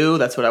what I do.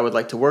 That's what I would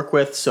like to work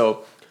with."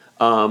 So,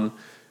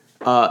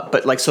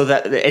 but like so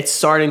that it's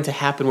starting to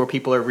happen where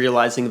people are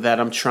realizing that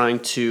I'm trying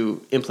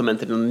to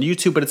implement it on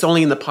YouTube, but it's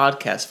only in the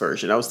podcast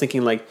version. I was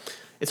thinking like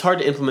it's hard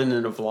to implement it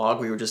in a vlog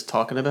we were just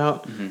talking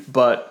about,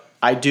 but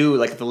I do,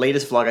 like the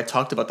latest vlog, I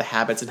talked about the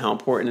habits and how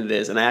important it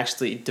is. And I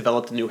actually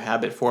developed a new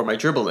habit for my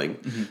dribbling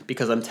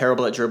because I'm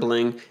terrible at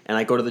dribbling and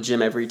I go to the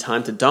gym every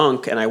time to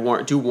dunk and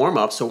I do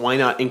warm-ups. So why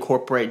not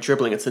incorporate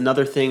dribbling? It's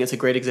another thing. It's a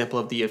great example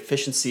of the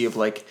efficiency of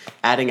like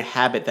adding a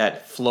habit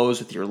that flows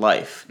with your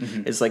life.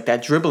 It's like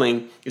that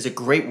dribbling is a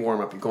great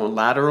warm-up. You're going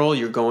lateral.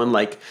 You're going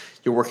like...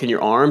 You're working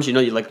your arms,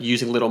 you're like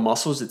using little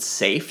muscles. It's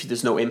safe.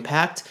 There's no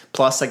impact.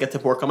 Plus, I get to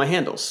work on my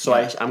handles. So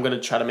I'm going to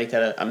try to make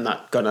that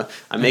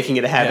I'm making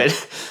it a habit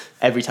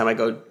every time I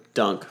go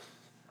dunk.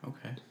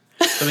 Okay.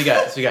 So we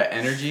got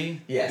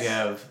energy. Yes. We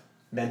have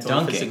mental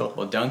dunking. And physical.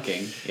 Well,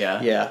 dunking.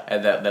 Yeah. Yeah.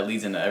 And that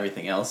leads into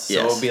everything else. So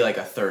it would be like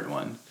a third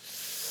one.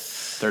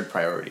 Third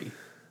priority.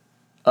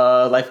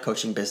 Life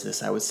coaching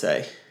business, I would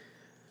say.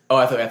 Oh,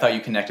 I thought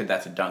you connected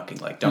that to dunking.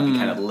 Like dunking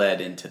kind of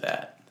led into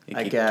that.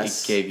 I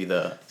guess. It gave you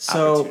the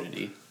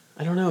opportunity.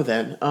 I don't know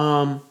then.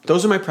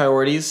 Those are my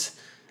priorities.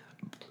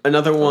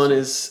 Another one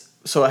is,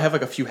 so I have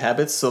like a few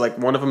habits. So like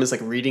one of them is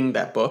like reading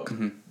that book.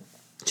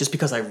 Just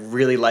because I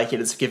really like it.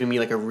 It's giving me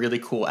like a really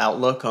cool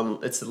outlook on,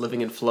 it's the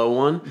Living in Flow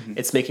one.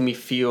 It's making me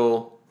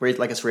feel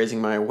like it's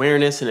raising my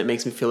awareness and it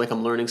makes me feel like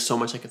I'm learning so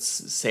much I could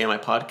say on my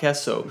podcast.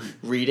 So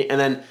reading, and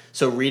then,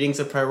 so reading's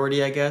a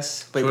priority, I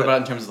guess. But what about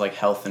in terms of like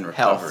health and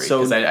recovery?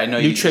 So I know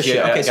nutrition.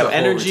 Okay, so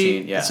energy.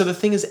 Routine, yeah. So the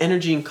thing is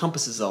energy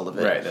encompasses all of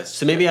it. Right.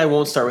 So maybe I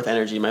won't start with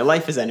energy. My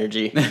life is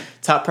energy.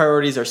 Top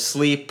priorities are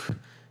sleep,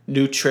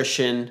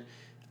 nutrition,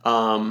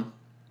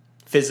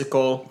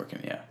 physical,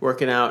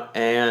 working out,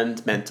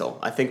 and mental.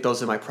 I think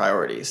those are my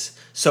priorities.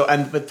 So,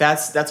 but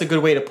that's a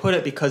good way to put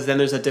it because then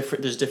there's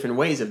different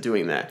ways of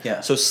doing that. Yeah.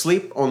 So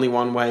sleep only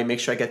one way. Make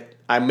sure I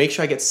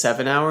get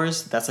 7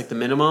 hours. That's like the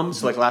minimum.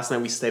 So like last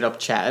night we stayed up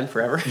chatting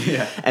forever.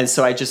 Yeah. And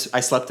so I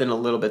slept in a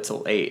little bit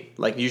till 8.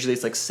 Like usually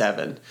it's like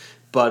 7,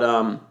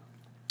 but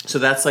So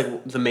that's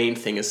like the main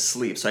thing is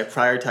sleep. So I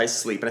prioritize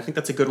sleep, and I think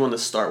that's a good one to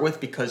start with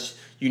because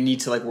you need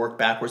to like work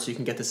backwards so you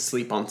can get to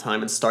sleep on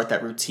time and start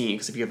that routine.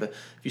 Because if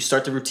you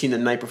start the routine the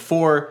night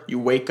before, you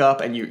wake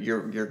up and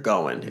you're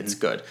going. Mm-hmm. It's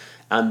good.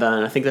 And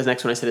then I think the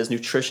next one I said is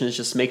nutrition. Is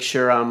just make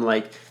sure I'm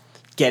like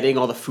getting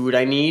all the food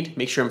I need.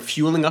 Make sure I'm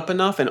fueling up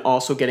enough and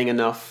also getting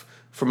enough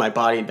for my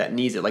body that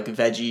needs it, like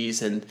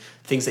veggies and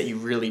things that you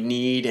really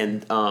need,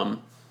 and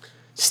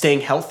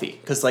staying healthy.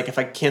 Because like if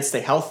I can't stay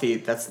healthy,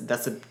 that's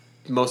the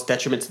most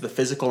detriment to the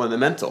physical and the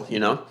mental, you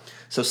know?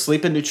 So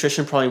sleep and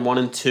nutrition, probably 1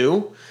 and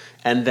 2.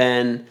 And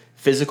then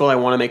physical, I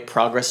want to make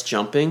progress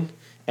jumping.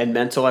 And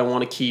mental, I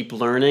want to keep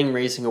learning,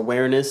 raising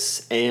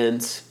awareness,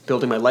 and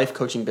building my life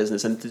coaching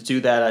business. And to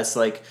do that, it's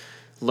like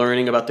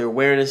learning about the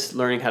awareness,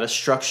 learning how to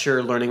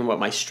structure, learning what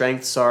my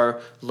strengths are,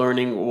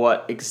 learning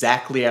what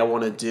exactly I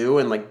want to do,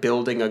 and like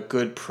building a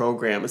good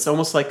program. It's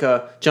almost like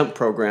a jump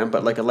program,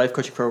 but like a life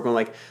coaching program,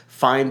 like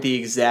find the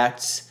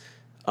exact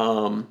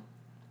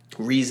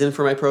reason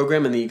for my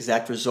program and the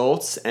exact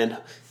results and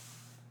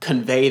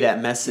convey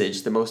that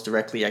message the most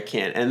directly I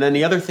can. And then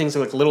the other things are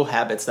like little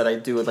habits that I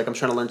do. Like I'm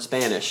trying to learn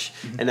Spanish,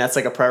 and that's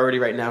like a priority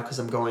right now because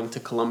I'm going to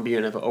Colombia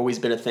and I've always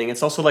been a thing.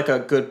 It's also like a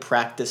good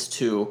practice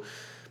to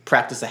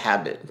practice a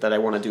habit that I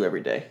want to do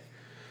every day.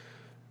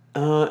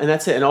 And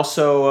that's it. And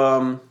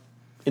also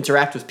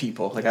interact with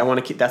people. Like I want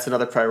to keep, that's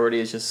another priority.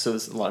 Is just, so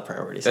there's a lot of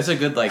priorities. That's a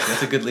good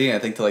lead, I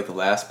think, to like the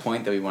last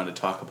point that we wanted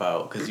to talk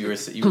about, because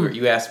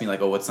you asked me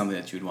like, oh, what's something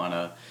that you'd want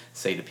to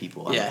say to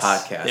people on the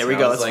podcast? There we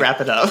go. Let's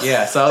wrap it up.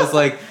 Yeah. So I was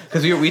like,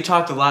 because we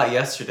talked a lot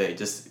yesterday,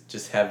 just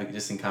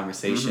in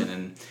conversation,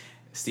 and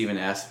Steven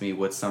asked me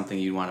what's something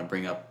you'd want to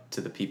bring up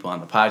to the people on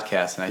the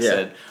podcast, and I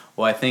said,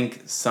 well, I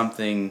think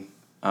something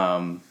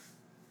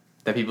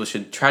that people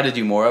should try to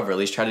do more of, or at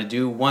least try to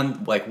do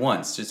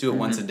once, just do it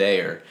once a day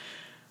or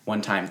one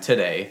time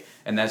today,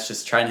 and that's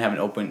just trying to have an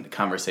open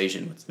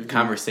conversation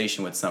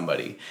with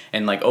somebody,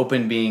 and like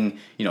open being,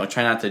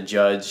 try not to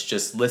judge,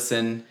 just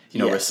listen,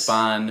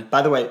 respond.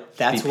 By the way,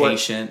 that's be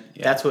patient.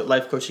 That's what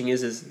life coaching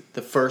is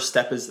the first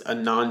step is a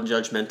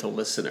non-judgmental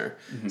listener.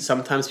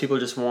 Sometimes people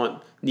just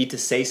need to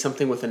say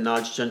something with a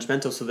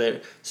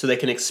non-judgmental so they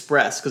can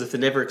express, because if they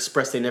never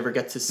express, they never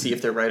get to see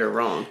if they're right or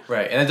wrong.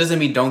 Right, and that doesn't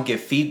mean don't give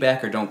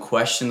feedback or don't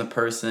question the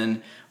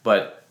person,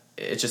 but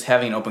it's just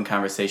having an open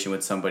conversation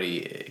with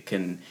somebody.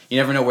 You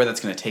never know where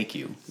that's going to take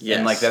you. Yes.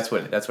 And like that's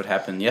what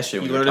happened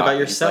yesterday. You learn about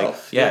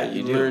yourself. Like,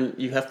 you do. Learn.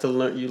 You have to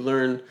learn. You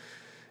learn,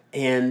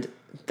 and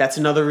that's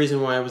another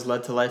reason why I was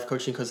led to life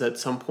coaching, because at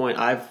some point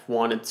I've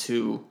wanted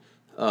to.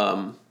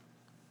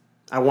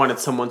 I wanted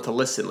someone to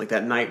listen. Like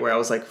that night where I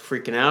was like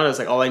freaking out, I was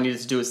like, all I needed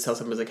to do is tell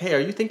someone, like, hey, are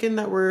you thinking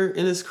that we're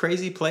in this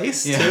crazy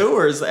place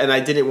too? And I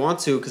didn't want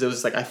to, because it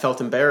was like I felt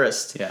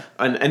embarrassed. Yeah.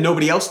 And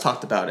nobody else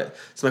talked about it.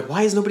 So I'm like,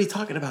 why is nobody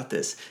talking about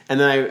this? And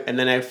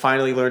then I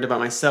finally learned about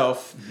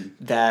myself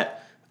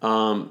that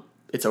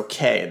it's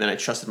okay. And then I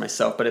trusted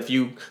myself. But if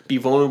you be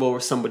vulnerable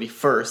with somebody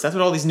first, that's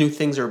what all these new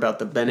things are about.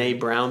 The Brené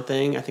Brown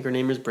thing. I think her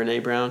name is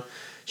Brené Brown.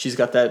 She's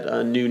got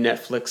that new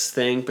Netflix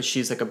thing, but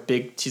she's got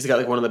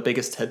like one of the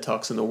biggest TED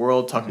Talks in the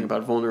world talking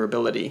about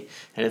vulnerability.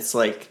 And it's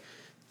like,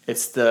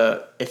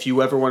 if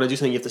you ever want to do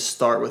something, you have to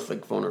start with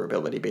like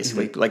vulnerability,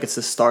 basically. Like it's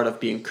the start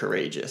of being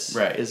courageous.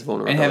 Right. Is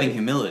vulnerability. And having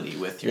humility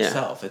with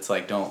yourself. Yeah. It's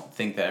like, don't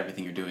think that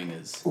everything you're doing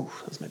is... Ooh,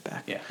 that was my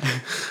back. Yeah.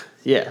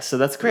 Yeah, so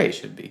that's great. It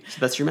should be. So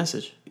that's your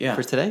message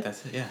for today?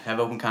 That's it, yeah. Have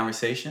open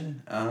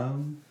conversation.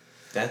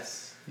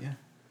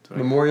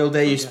 Memorial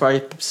Day, you're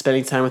probably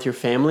spending time with your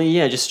family.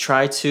 Yeah, just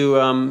try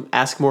to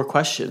ask more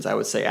questions, I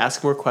would say.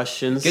 Ask more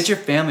questions. Get your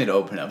family to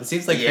open up. It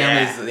seems like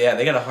families,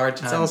 they got a hard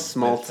time. It's all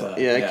small talk.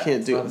 I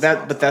can't do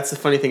that. But that's the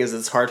funny thing is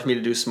it's hard for me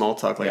to do small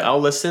talk. Like,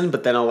 I'll listen,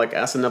 but then I'll like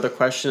ask another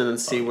question and then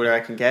see where I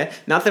can get.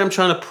 Not that I'm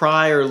trying to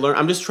pry or learn.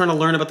 I'm just trying to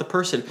learn about the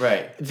person.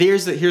 Right.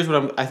 Here's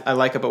what I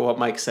like about what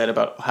Mike said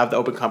about have the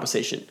open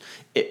conversation.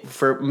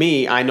 For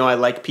me, I know I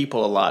like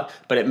people a lot,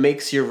 but it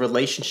makes your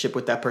relationship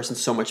with that person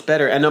so much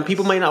better. And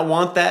people might not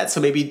want that,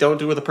 so maybe don't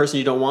do it with a person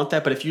you don't want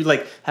that. But if you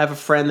like have a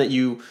friend that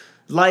you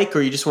like,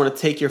 or you just want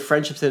to take your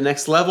friendship to the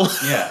next level,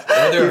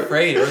 or they're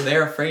afraid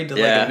to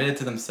like admit it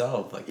to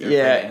themselves, like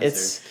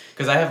it's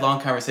because I have long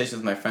conversations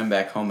with my friend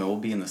back home, and we'll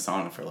be in the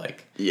sauna for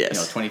like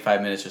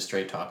 25 minutes just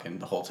straight talking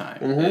the whole time.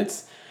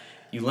 It's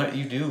you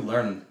do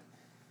learn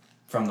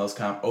from those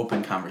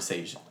open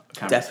conversations.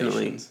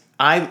 Definitely.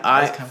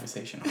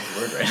 Conversation.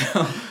 Word right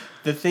now.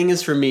 The thing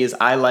is, for me, is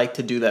I like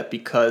to do that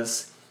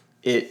because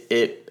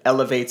it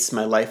elevates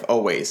my life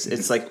always.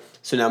 It's like,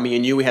 so now me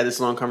and you, we had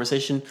this long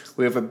conversation.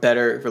 We have a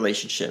better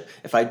relationship.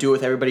 If I do it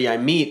with everybody I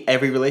meet,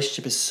 every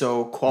relationship is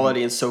so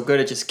quality and so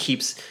good. It just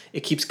keeps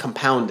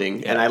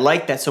compounding, and I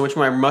like that so much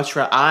more.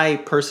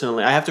 I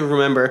personally, I have to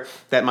remember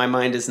that my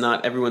mind is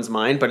not everyone's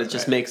mind, but it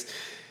just makes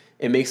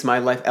my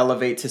life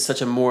elevate to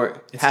such a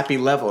more happy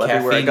level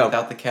everywhere I go.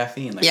 Without the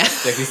caffeine, like we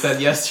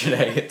said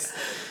yesterday, it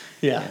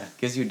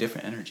gives you a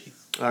different energy.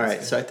 All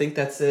right, so I think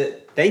that's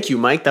it. Thank you,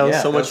 Mike. That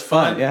was so much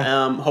fun.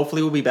 Yeah.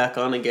 Hopefully we'll be back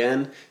on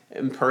again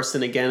in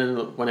person again,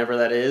 whenever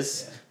that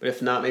is. Yeah. But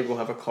if not, maybe we'll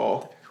have a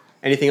call.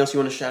 Anything else you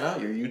want to shout out?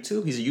 Your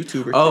YouTube? He's a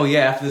YouTuber. Oh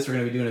yeah, after this we're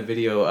gonna be doing a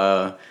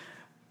video.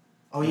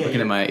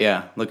 Looking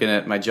Looking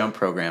at my jump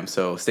program.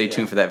 So stay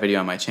tuned for that video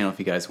on my channel if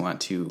you guys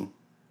want to,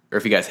 or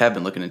if you guys have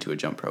been looking into a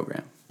jump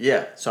program.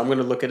 Yeah, so I'm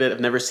gonna look at it. I've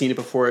never seen it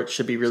before. It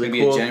should be really It's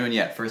cool. gonna be a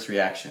genuine first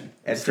reaction.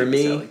 And for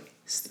me,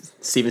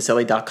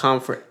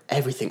 StephenSelly.com for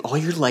everything, all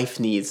your life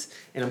needs.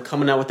 And I'm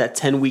coming out with that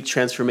 10-week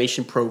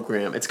transformation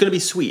program. It's gonna be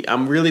sweet.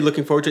 I'm really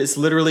looking forward to it. It's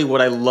literally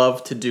what I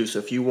love to do. So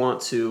if you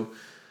want to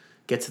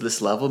get to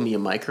this level, me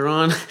and Mike are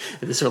on,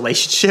 this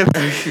relationship,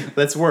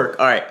 let's work.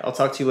 All right, I'll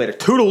talk to you later.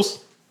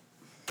 Toodles!